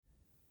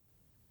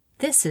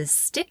This is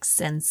Sticks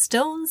and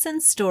Stones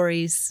and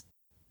Stories.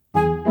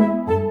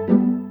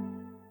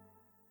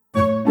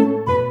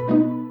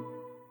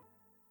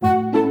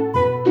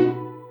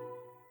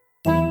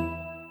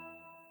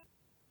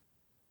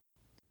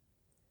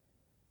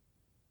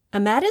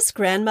 Amata's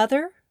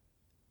grandmother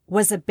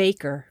was a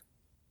baker.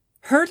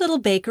 Her little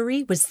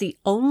bakery was the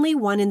only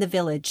one in the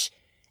village,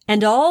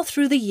 and all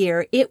through the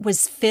year it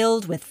was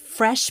filled with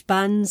fresh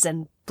buns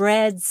and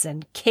breads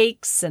and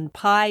cakes and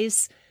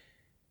pies.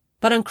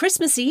 But on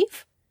Christmas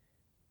Eve,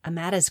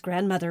 Amata's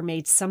grandmother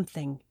made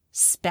something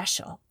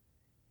special.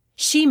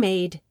 She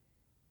made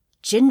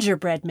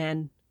gingerbread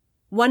men,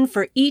 one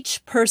for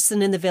each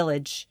person in the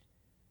village.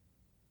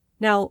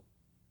 Now,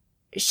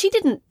 she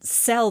didn't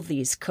sell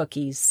these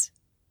cookies.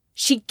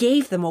 She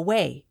gave them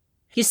away.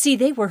 You see,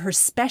 they were her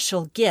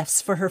special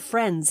gifts for her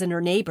friends and her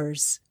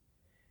neighbors.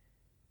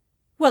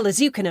 Well, as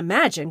you can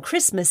imagine,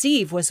 Christmas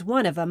Eve was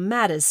one of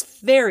Amata's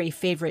very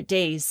favorite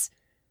days.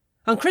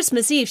 On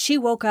Christmas Eve, she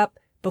woke up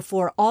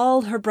before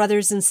all her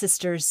brothers and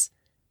sisters,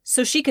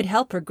 so she could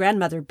help her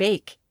grandmother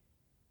bake.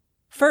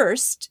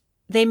 First,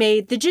 they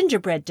made the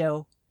gingerbread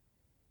dough.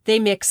 They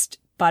mixed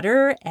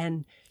butter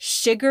and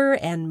sugar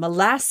and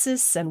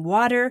molasses and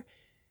water.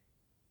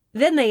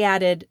 Then they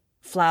added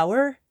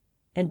flour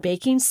and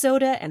baking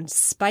soda and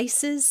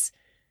spices,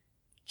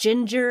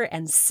 ginger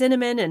and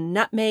cinnamon and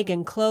nutmeg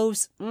and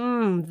cloves.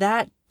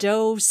 That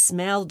dough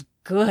smelled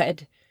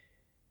good.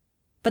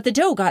 But the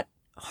dough got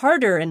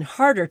harder and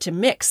harder to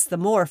mix the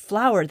more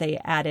flour they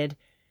added.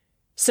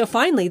 So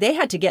finally they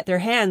had to get their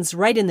hands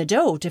right in the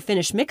dough to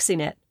finish mixing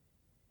it.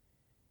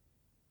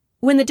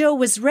 When the dough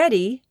was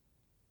ready,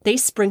 they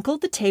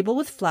sprinkled the table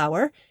with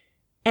flour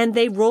and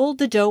they rolled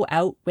the dough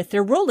out with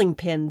their rolling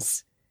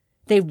pins.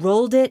 They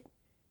rolled it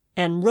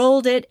and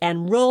rolled it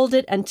and rolled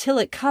it until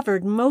it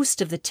covered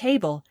most of the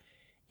table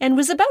and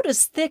was about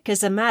as thick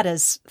as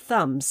Amata's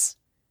thumbs.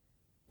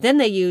 Then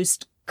they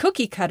used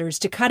cookie cutters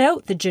to cut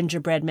out the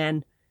gingerbread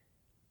men.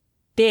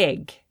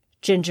 Big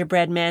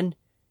gingerbread men,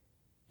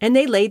 and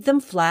they laid them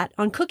flat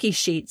on cookie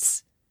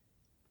sheets.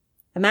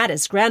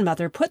 Amata's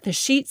grandmother put the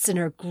sheets in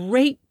her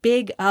great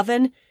big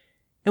oven,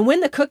 and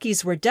when the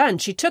cookies were done,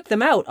 she took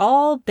them out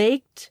all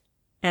baked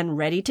and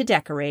ready to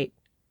decorate.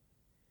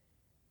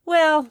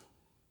 Well,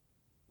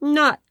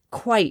 not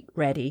quite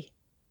ready.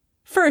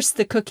 First,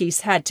 the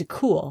cookies had to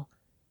cool,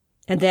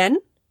 and then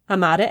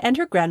Amata and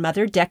her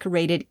grandmother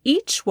decorated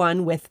each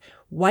one with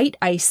white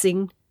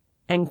icing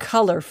and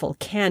colorful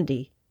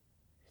candy.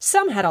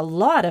 Some had a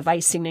lot of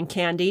icing and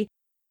candy,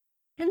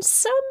 and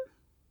some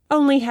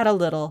only had a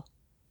little.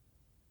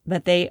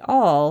 But they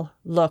all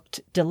looked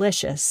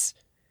delicious.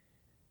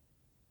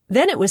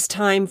 Then it was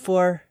time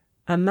for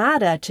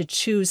Amata to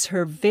choose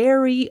her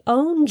very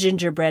own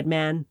gingerbread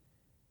man.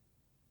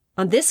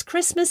 On this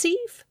Christmas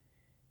Eve,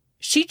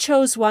 she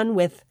chose one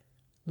with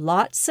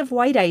lots of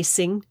white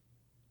icing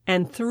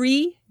and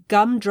 3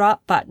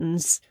 gumdrop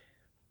buttons,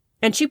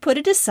 and she put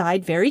it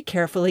aside very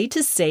carefully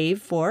to save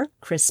for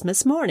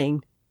Christmas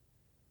morning.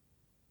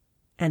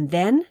 And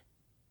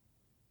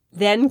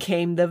then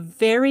came the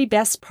very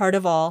best part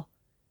of all.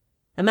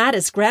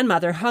 Amata's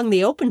grandmother hung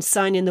the open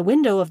sign in the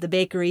window of the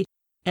bakery,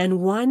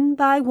 and one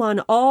by one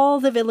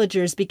all the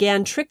villagers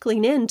began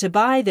trickling in to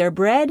buy their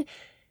bread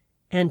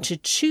and to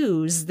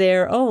choose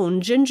their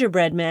own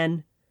gingerbread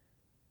men.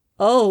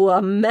 "Oh,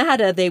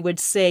 Amata," they would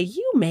say,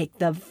 "you make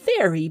the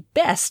very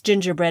best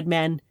gingerbread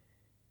men."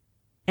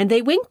 And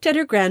they winked at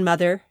her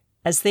grandmother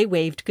as they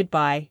waved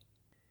goodbye.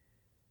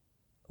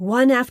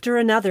 One after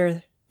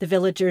another, the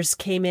villagers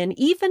came in.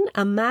 Even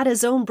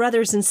Amata's own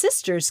brothers and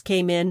sisters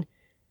came in.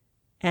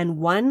 And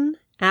one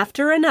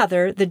after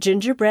another, the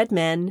gingerbread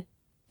men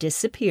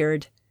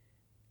disappeared,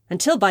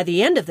 until by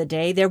the end of the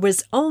day there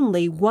was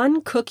only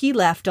one cookie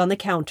left on the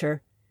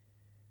counter.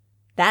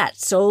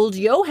 "That's old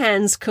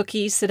Johan's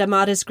cookie," said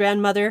Amata's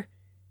grandmother.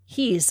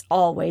 "He's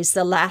always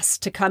the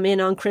last to come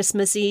in on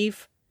Christmas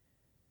Eve."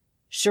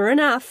 Sure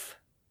enough,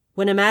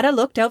 when Amata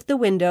looked out the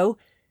window,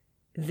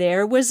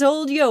 there was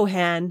old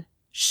Johan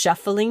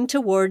shuffling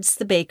towards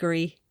the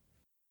bakery.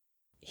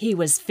 He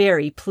was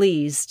very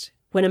pleased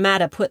when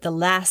Amata put the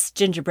last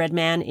gingerbread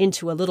man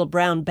into a little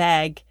brown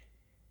bag.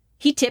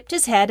 He tipped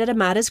his head at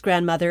Amata's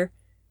grandmother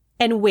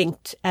and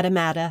winked at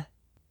Amata.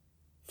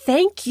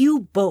 "Thank you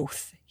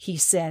both," he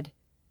said.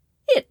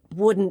 "It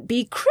wouldn't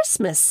be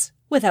Christmas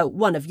without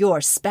one of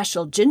your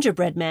special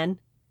gingerbread men."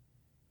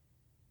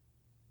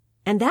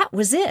 And that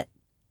was it.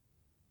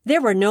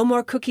 There were no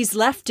more cookies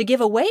left to give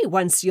away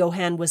once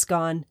Johan was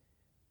gone.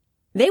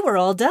 They were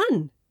all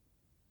done.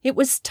 It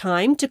was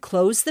time to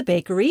close the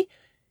bakery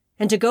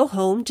and to go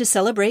home to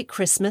celebrate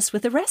Christmas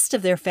with the rest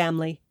of their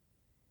family.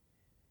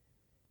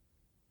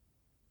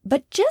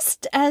 But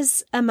just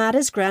as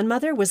Amata's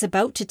grandmother was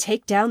about to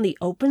take down the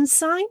open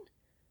sign,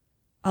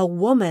 a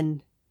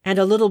woman and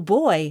a little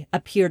boy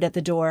appeared at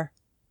the door.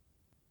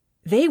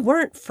 They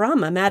weren't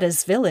from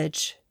Amata's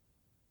village.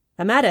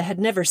 Amata had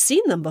never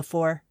seen them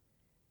before.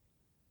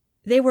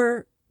 They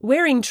were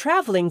wearing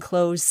traveling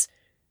clothes,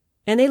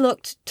 and they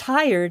looked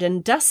tired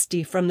and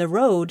dusty from the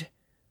road.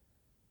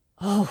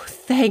 "Oh,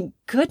 thank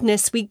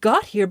goodness we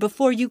got here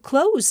before you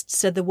closed,"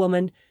 said the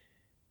woman.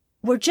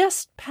 "We're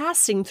just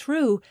passing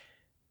through,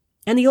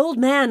 and the old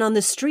man on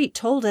the street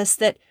told us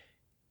that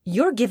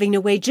you're giving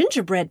away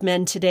gingerbread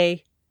men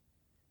today."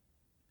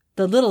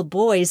 The little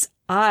boy's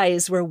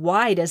eyes were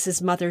wide as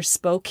his mother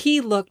spoke.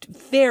 He looked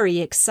very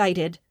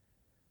excited.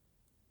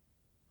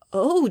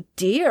 "Oh,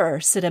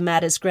 dear," said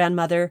Amata's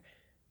grandmother.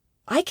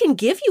 "I can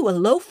give you a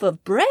loaf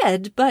of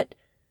bread, but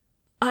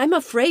I'm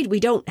afraid we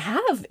don't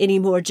have any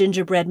more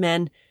gingerbread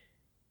men.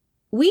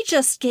 We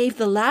just gave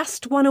the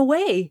last one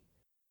away."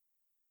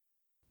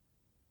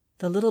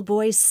 The little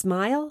boy's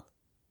smile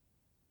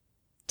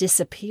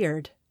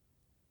disappeared.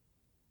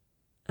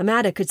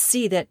 Amata could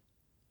see that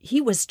he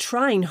was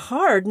trying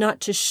hard not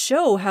to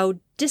show how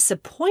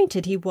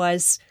disappointed he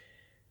was.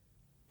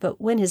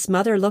 But when his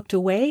mother looked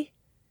away,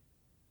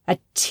 a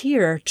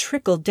tear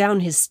trickled down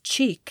his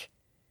cheek.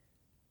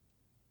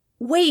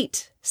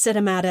 "Wait," said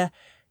Amata.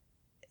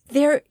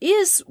 "There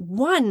is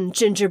one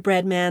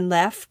gingerbread man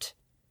left."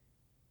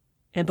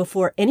 And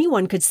before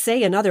anyone could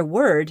say another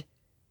word,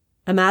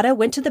 Amata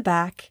went to the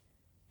back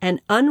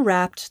and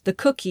unwrapped the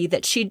cookie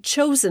that she'd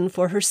chosen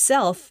for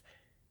herself,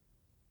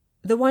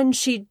 the one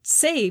she'd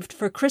saved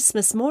for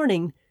Christmas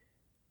morning,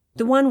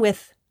 the one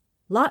with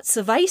lots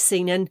of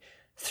icing and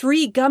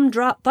 3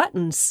 gumdrop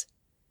buttons.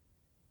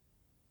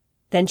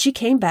 Then she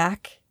came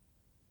back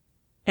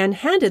and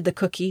handed the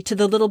cookie to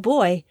the little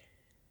boy,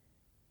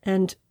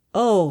 and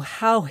oh,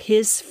 how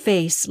his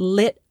face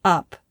lit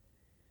up.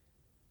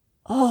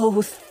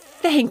 "Oh,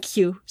 thank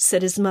you,"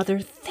 said his mother.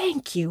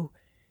 "Thank you.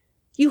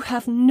 You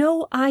have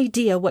no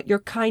idea what your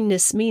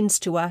kindness means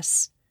to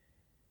us."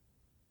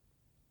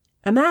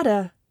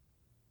 Amata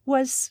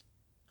was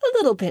a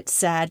little bit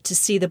sad to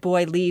see the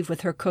boy leave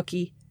with her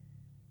cookie,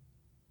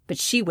 but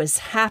she was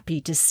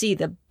happy to see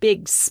the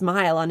big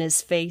smile on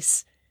his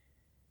face.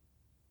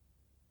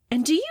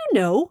 And do you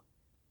know,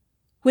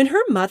 when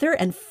her mother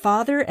and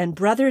father and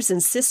brothers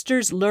and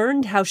sisters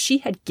learned how she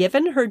had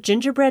given her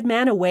gingerbread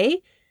man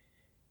away,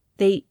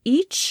 they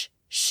each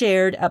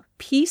shared a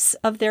piece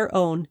of their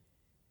own.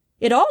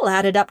 It all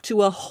added up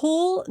to a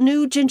whole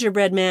new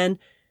gingerbread man,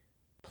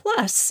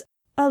 plus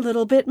a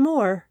little bit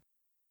more.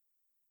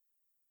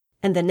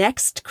 And the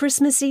next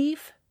Christmas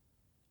Eve,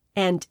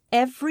 and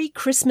every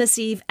Christmas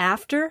Eve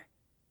after,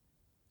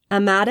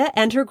 Amata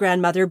and her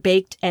grandmother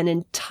baked an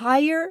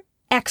entire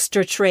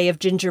extra tray of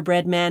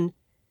gingerbread men,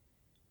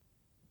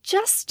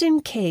 just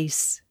in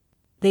case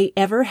they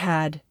ever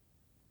had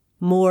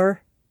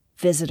more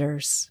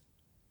visitors.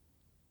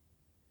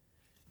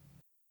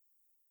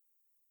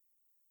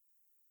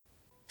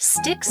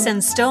 Sticks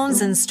and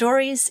Stones and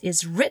Stories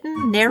is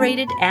written,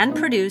 narrated, and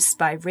produced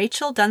by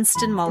Rachel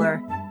Dunstan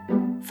Muller.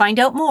 Find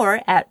out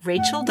more at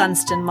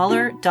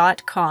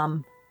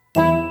racheldunstanmuller.com.